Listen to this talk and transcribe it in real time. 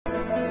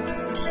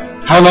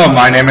Hello,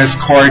 my name is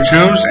Corey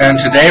Toombs, and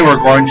today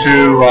we're going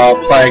to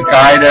play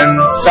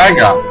Giadon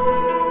Saga.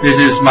 This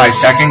is my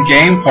second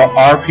game for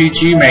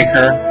RPG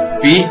Maker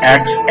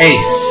VX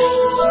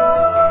Ace.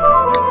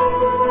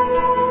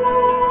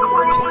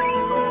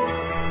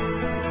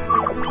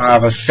 I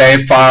have a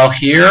save file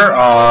here.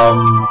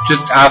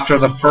 Just after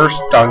the first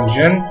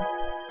dungeon,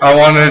 I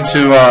wanted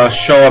to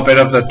show a bit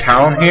of the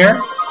town here.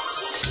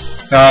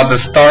 Now, the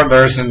start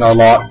there isn't a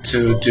lot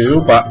to do,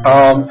 but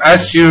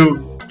as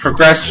you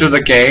progress through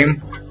the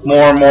game,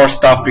 more and more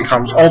stuff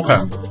becomes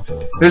open.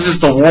 This is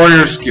the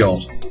Warriors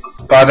Guild.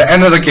 By the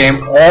end of the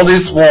game, all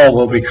this wall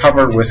will be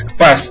covered with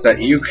quests that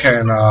you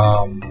can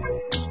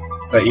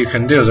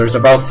do. There's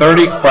about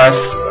 30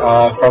 quests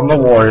from the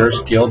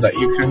Warriors Guild that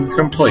you can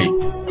complete.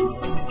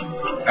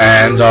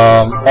 And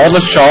all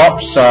the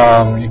shops,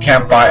 you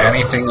can't buy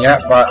anything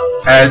yet, but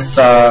as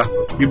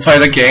you play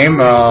the game,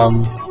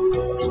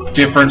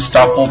 different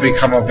stuff will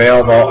become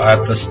available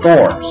at the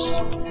stores.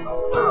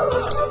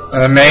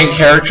 The main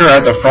character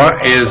at the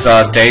front is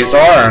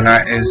Dazar, and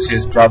that is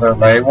his brother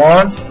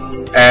Leiwan.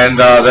 And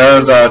they're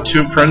the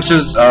two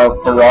princes of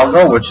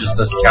Farago, which is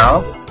this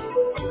town.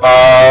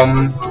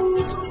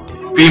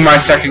 Being my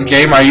second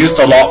game, I used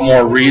a lot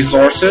more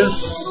resources,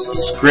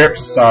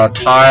 scripts,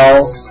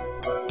 tiles,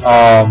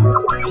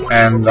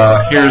 and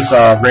here's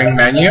a ring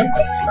menu.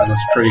 That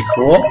looks pretty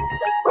cool.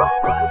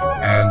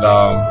 And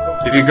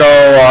if you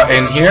go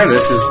in here,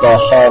 this is the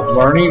Hall of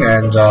Learning,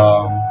 and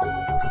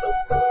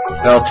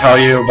they'll tell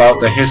you about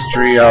the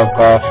history of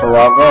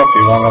Farago if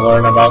you want to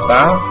learn about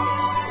that.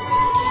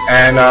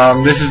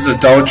 And this is the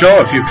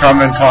dojo. If you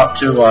come and talk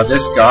to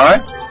this guy,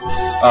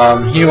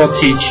 he will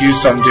teach you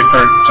some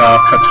different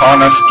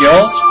katana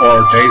skills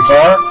for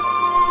Dazar.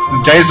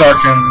 Dazar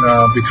can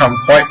become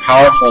quite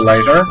powerful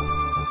later.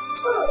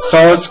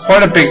 So it's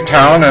quite a big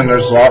town, and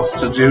there's lots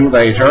to do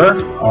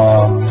later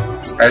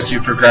as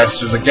you progress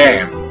through the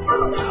game.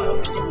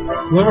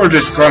 We're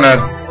just going to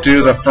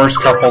do the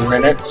first couple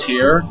minutes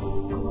here.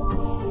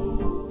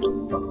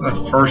 The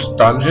first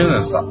dungeon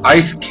is the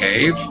Ice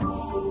Cave.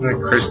 The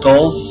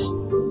crystals,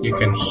 you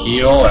can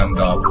heal and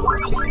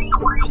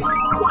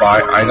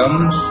buy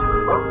items.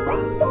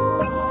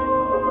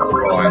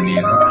 Oh, I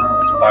need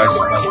let's buy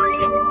some of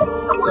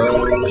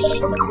those,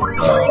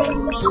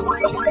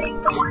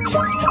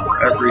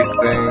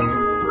 everything.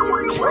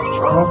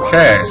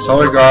 Okay, so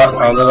we got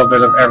a little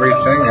bit of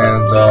everything,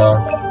 and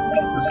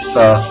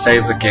let's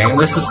save the game.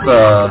 This is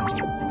the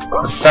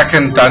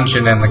second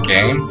dungeon in the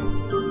game.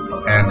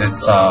 And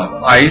it's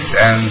ice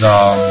and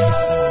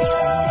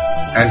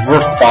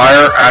we're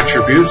fire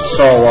attributes,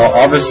 so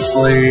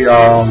obviously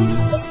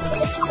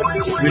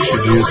we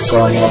should use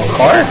some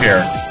fire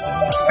here.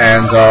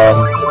 And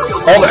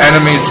all the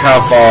enemies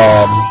have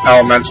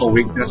elemental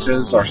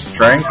weaknesses or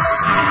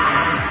strengths,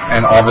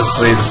 and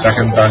obviously the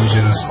second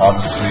dungeon is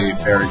obviously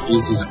very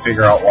easy to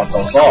figure out what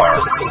those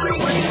are.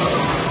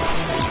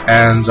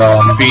 And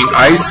being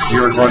ice,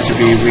 you're going to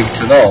be weak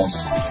to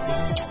those.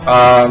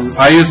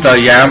 I used the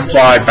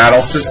Yamfly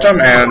battle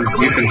system, and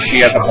you can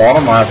see at the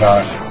bottom I have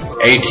a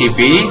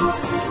ATB,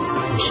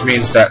 which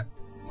means that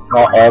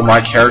not all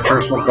my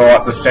characters will go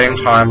at the same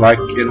time like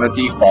in the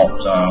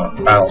default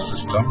battle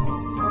system.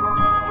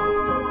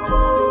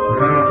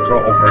 Go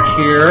over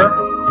here,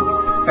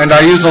 and I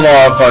use a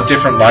lot of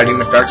different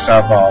lighting effects. I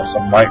have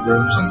some light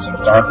rooms and some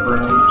dark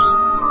rooms.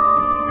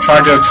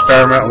 Try to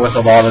experiment with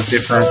a lot of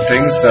different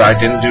things that I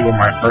didn't do in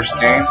my first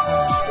game.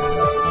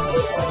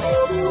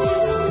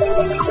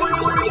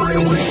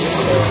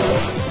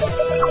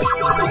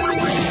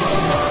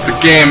 The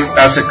game,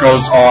 as it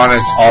goes on,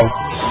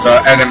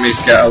 the enemies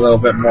get a little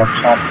bit more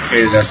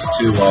complicated as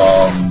to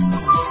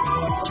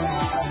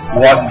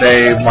what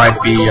they might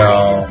be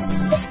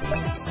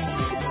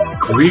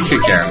weak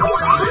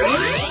against.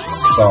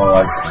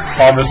 So,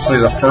 obviously,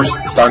 the first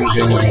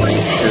dungeon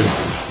you should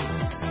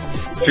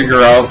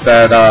figure out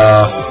that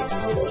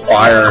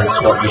fire is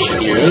what you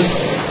should use.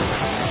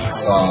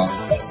 It's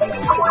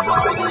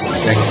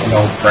I think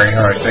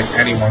no-brainer. I think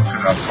anyone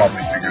could have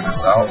probably figured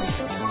this out.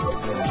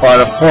 But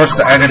of course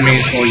the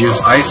enemies will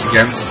use ice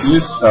against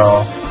you,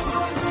 so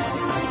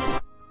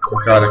you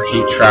gotta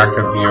keep track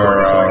of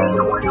your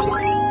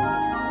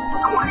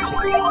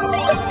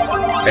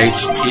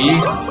HP.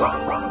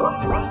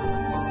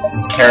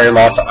 And carry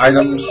lots of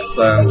items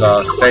and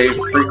save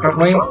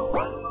frequently.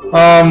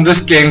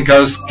 This game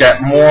does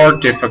get more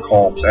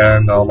difficult,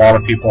 and a lot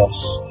of people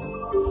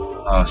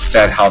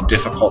said how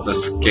difficult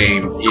this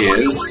game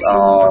is.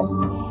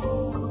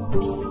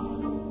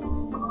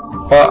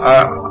 But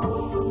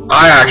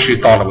I actually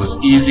thought it was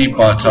easy,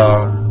 but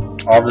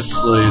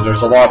obviously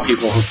there's a lot of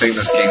people who think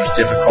this game is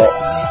difficult.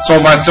 So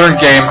in my third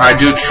game, I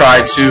do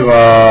try to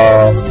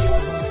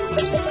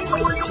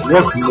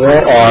work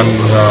more on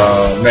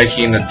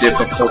making the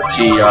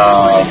difficulty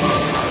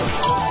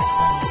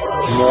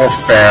more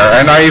fair,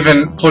 and I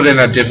even put in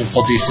a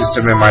difficulty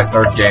system in my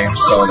third game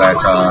so that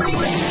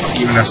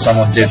even if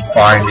someone did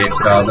find it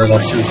a little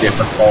too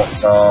difficult,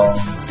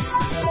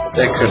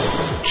 they could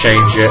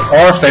change it,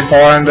 or if they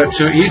find it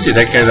too easy,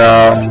 they could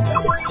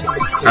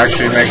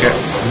actually make it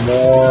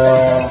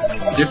more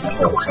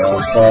difficult.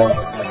 So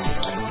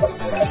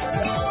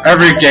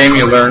every game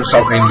you learn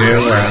something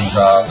new, and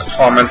the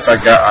comments I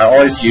get, I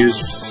always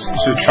use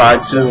to try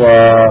to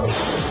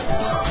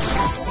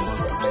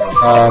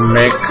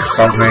make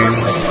something.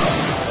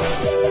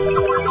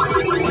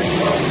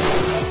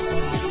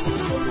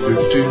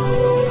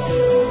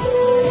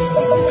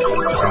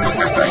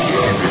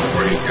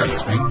 Before he gets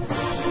me.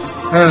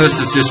 And this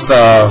is just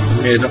the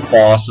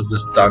mid-boss of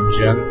this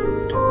dungeon.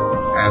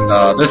 And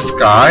this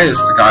guy is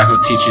the guy who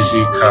teaches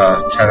you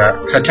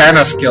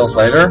katana skills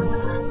later.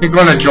 He's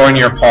going to join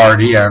your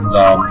party, and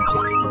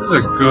this is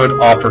a good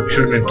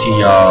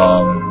opportunity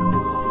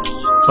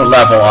to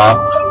level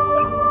up.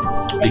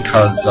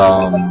 Because,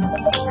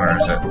 where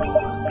is it?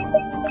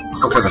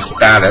 Let's look at the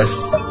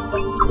status.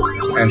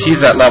 And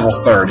he's at level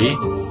 30.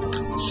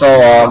 So,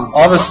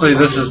 obviously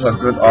this is a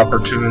good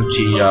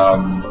opportunity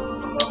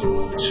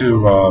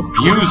to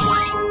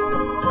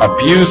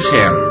abuse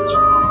him,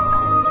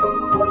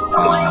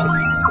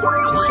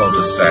 so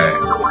to say.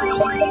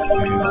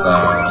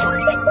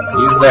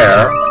 He's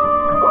there.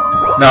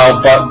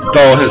 Now, but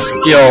though his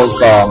skills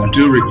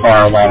do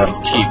require a lot of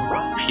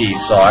TP,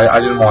 so I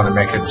didn't want to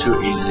make it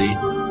too easy.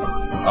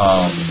 So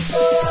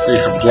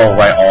you can blow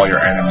away all your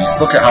enemies.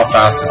 Look at how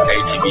fast his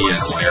ATB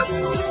is here.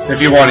 If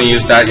you want to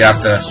use that, you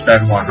have to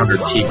spend 100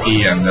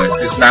 TP, and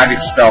his magic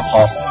spell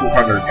costs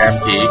 200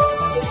 MP.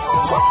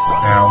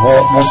 And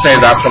we'll save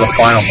that for the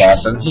final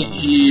boss. And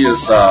he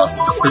is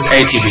his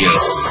ATB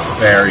is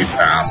very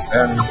fast,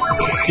 and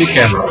he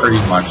can pretty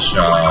much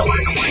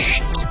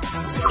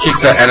kick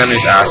the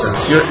enemy's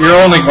asses. You're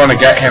only going to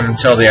get him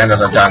until the end of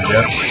the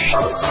dungeon.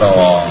 So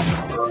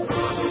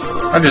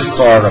I just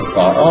sort of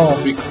thought, oh,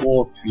 it'd be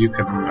cool if you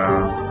could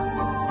have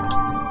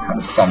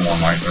someone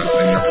like this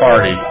in your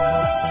party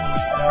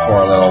for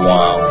a little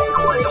while.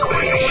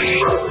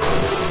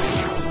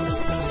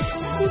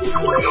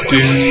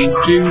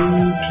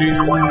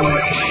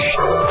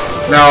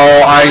 Now,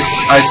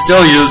 I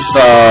still use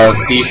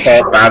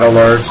default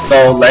battlers,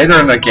 though later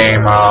in the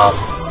game,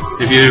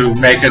 if you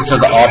make it to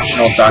the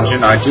optional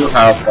dungeon, I do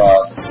have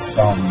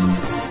some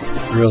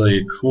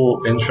really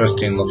cool,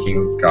 interesting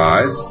looking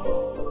guys.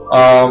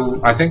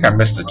 I think I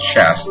missed a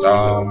chest.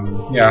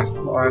 Yeah,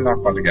 well, I'm not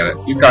going to get it.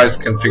 You guys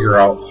can figure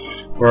out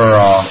where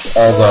all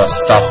the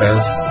stuff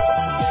is.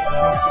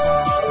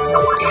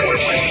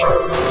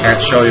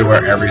 Can't show you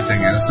where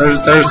everything is.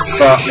 There's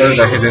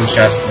a hidden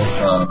chest with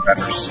a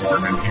better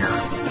sword in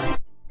here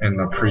in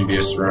the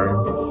previous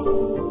room.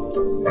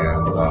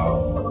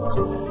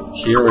 And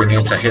here we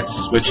need to hit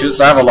switches.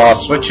 I have a lot of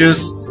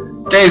switches.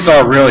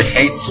 Dazar really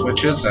hates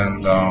switches,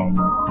 and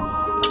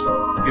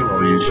he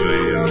will usually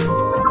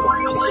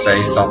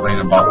say something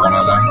about one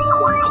of them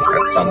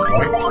at some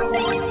point.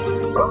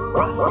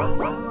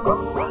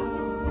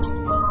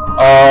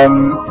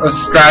 A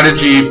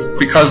strategy,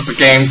 because the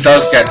game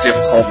does get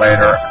difficult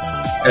later,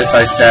 as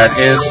I said,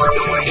 is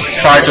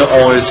try to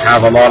always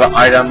have a lot of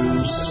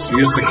items,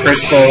 use the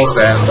crystals,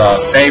 and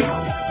save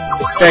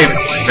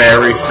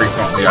very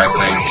frequently, I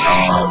think.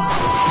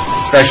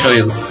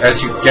 Especially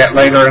as you get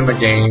later in the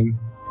game,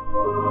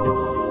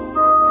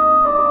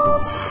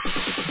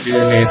 you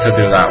need to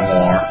do that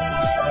more.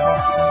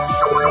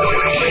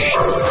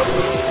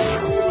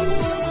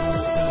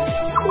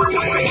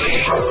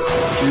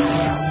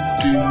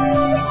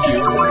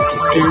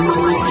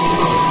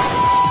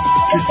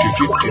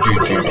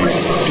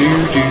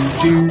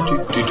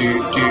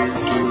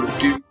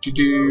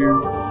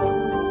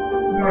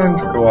 And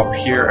go up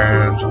here,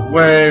 and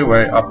way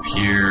up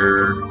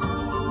here,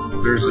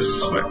 there's a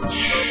switch.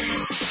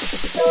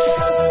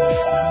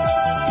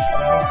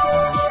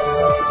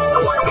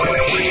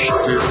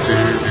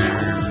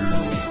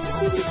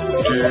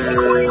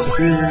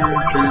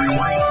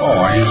 Oh,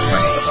 I used my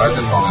stuff. I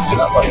didn't want to do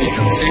that, but you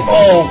can see.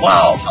 Oh,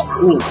 wow, how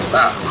cool is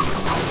that?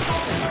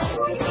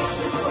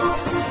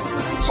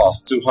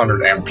 Cost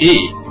 200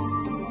 MP.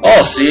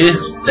 Oh, see,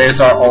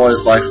 Dazar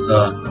always likes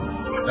to.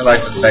 They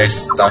like to say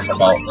stuff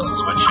about the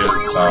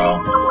switches.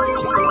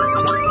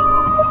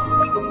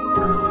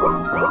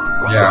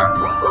 Yeah,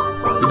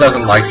 he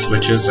doesn't like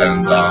switches,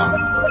 and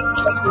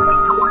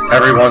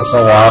every once in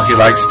a while he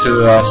likes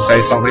to say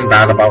something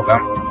bad about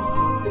them.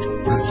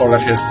 It's sort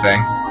of his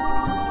thing.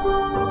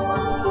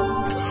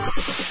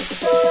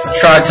 I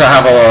tried to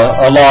have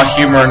a lot of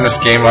humor in this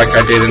game like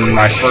I did in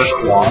my first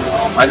one.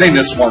 I think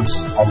this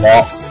one's a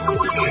lot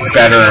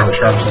better in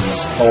terms of the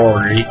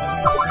story.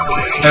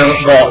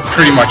 And, well,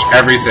 pretty much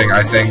everything,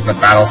 I think. The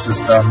battle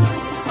system.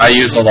 I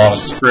use a lot of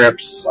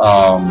scripts.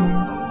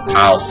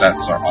 Tile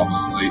sets are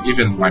obviously...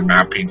 Even my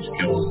mapping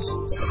skills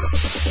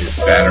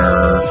is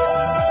better.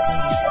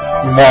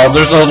 Well,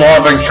 there's a lot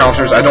of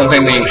encounters. I don't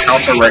think the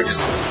encounter rate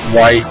is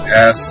quite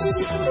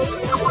as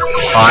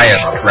high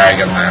as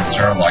Dragon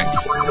Lancer. Like,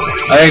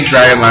 I think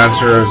Dragon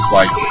Lancer is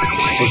like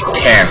was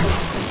 10,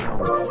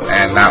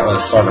 and that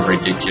was sort of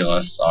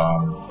ridiculous.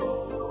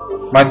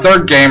 My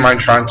third game, I'm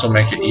trying to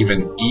make it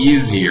even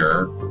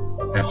easier,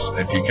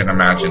 if you can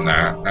imagine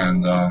that.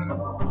 And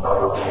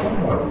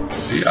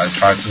see, I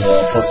tried to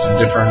put some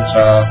different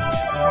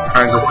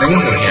kinds of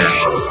things in here.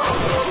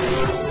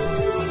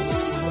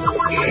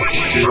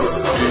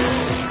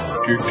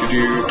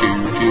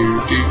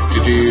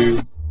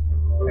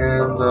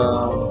 And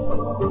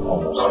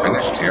almost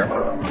finished here.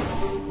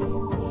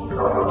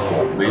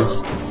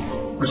 Please.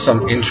 There's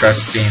some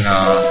interesting.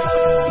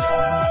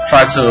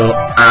 Try to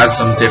add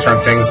some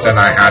different things than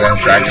I had in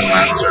Dragon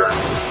Lancer.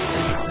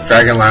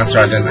 Dragon Lancer,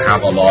 I didn't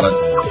have a lot of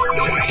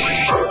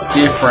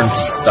different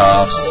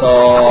stuff, so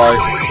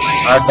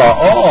I thought,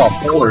 oh,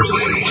 boulders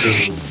isn't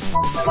too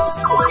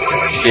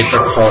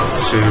difficult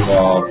to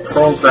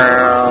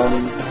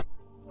program.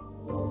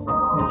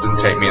 It didn't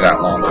take me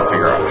that long to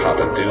figure out how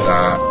to do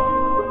that.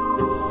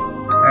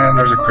 And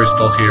there's a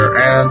crystal here,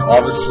 and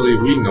obviously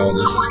we know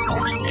this is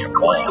going to be a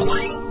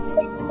boss.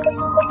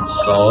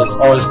 So it's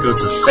always good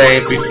to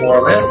save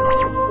before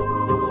this.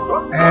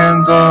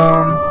 And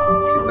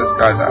let's kick this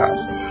guy's ass.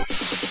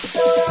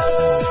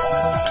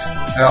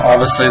 Now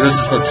obviously this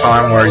is the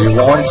time where you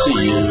want to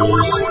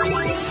use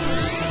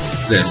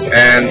this.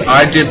 And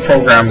I did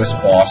program this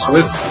boss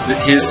with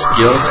his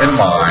skills in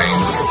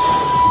mind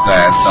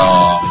that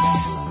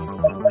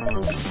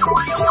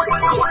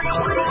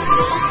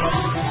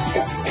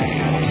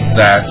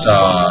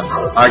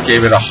I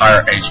gave it a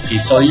higher HP,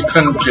 so you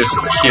couldn't just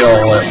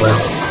kill it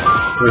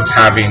with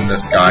having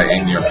this guy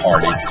in your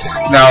party.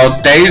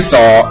 Now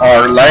Dazar,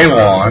 or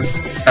Leiwan,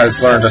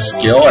 has learned a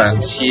skill,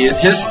 and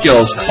his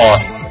skills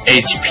cost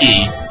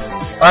HP.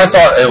 I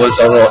thought it was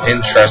a little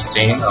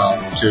interesting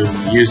to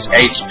use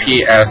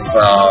HP as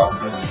a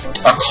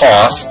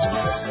cost.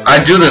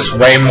 I do this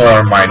way more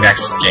in my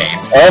next game.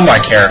 All my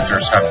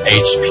characters have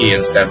HP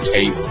instead of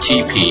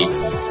TP.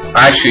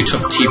 I actually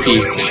took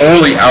TP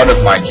totally out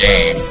of my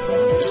game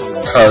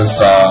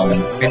because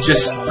it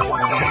just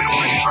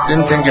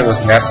didn't think it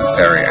was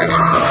necessary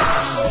anymore.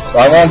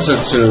 But I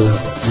wanted to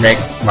make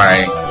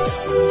my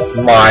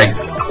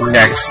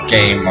next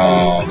game.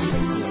 I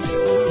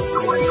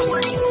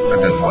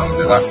didn't want to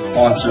do that. I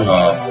want to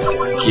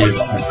give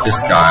this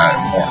guy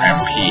more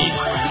MP.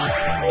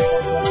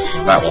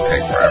 That will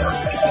take forever.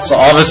 So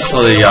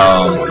obviously,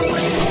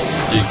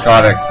 you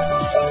gotta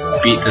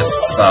beat this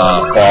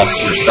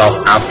boss yourself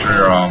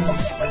after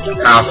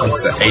half of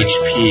the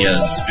HP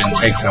has been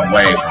taken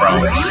away from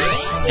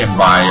him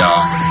by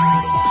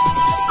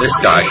this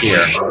guy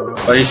here.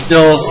 But he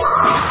still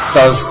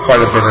does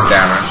quite a bit of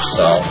damage,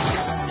 so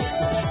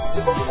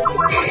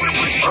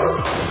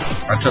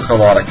I took a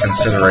lot of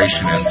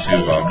consideration into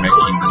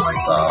making this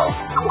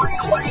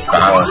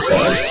battle so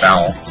it's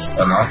balanced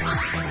enough.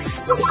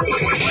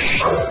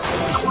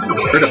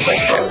 Critical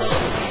hit.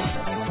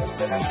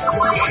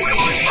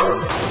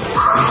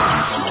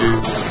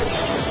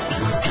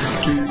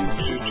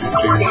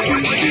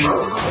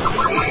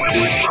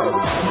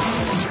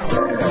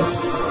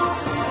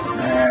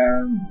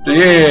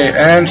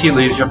 And he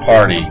leaves your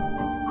party.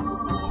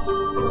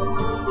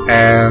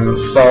 And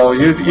so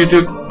you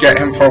do get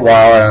him for a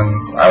while,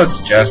 and I would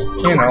suggest,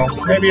 you know,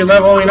 maybe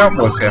leveling up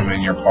with him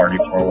in your party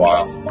for a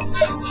while.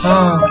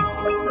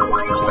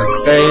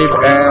 Let's save,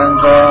 and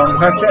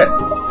that's it.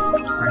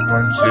 I'm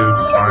going to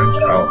find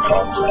out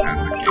how to end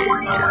the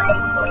game here.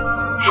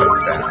 Shut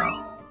down.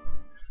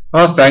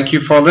 Well, thank you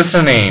for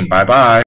listening. Bye-bye.